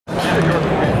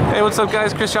Hey, what's up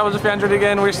guys? Chris Chavez with Phandroid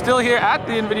again. We're still here at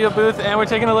the Nvidia booth and we're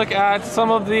taking a look at some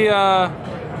of the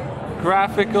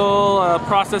graphical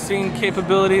processing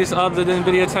capabilities of the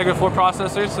Nvidia Tegra 4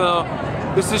 processor. So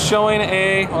this is showing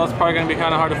well, it's probably going to be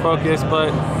kind of hard to focus, but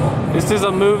this is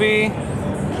a movie,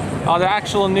 the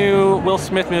actual new Will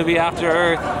Smith movie, After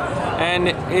Earth, and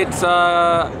it's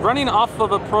running off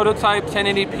of a prototype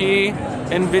 1080p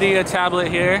Nvidia tablet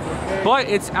here, but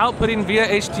it's outputting via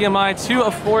HDMI to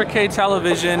a 4K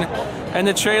television, and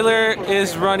the trailer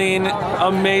is running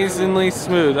amazingly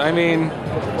smooth. I mean,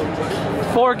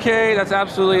 4K, that's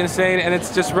absolutely insane, and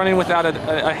it's just running without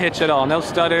a hitch at all. No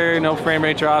stutter, no frame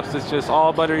rate drops, it's just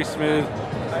all buttery smooth,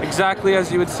 exactly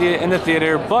as you would see it in the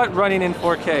theater, but running in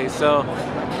 4K. So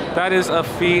that is a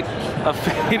feat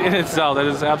in itself. That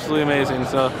is absolutely amazing.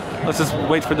 So let's just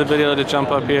wait for the video to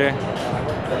jump up here.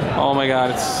 Oh my god,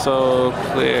 it's so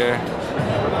clear.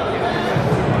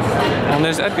 And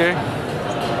there's Edgar.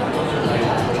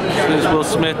 There's Will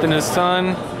Smith and his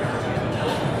son.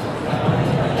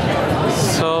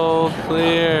 So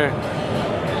clear.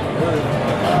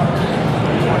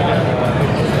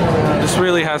 This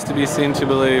really has to be seen to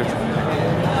believe.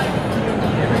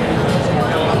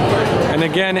 And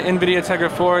again, Nvidia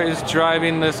Tegra 4 is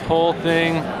driving this whole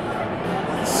thing.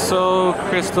 So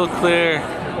crystal clear.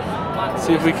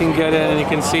 See if we can get in and you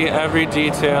can see every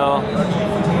detail.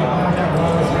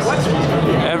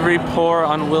 Every pore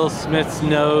on Will Smith's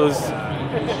nose.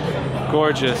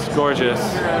 Gorgeous, gorgeous.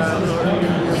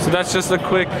 So that's just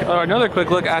another quick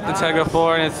look at the Tegra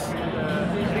 4 and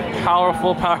its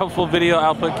powerful, powerful video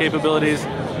output capabilities.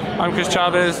 I'm Chris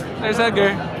Chavez. There's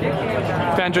Edgar.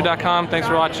 Phandroid.com. Thanks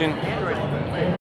for watching.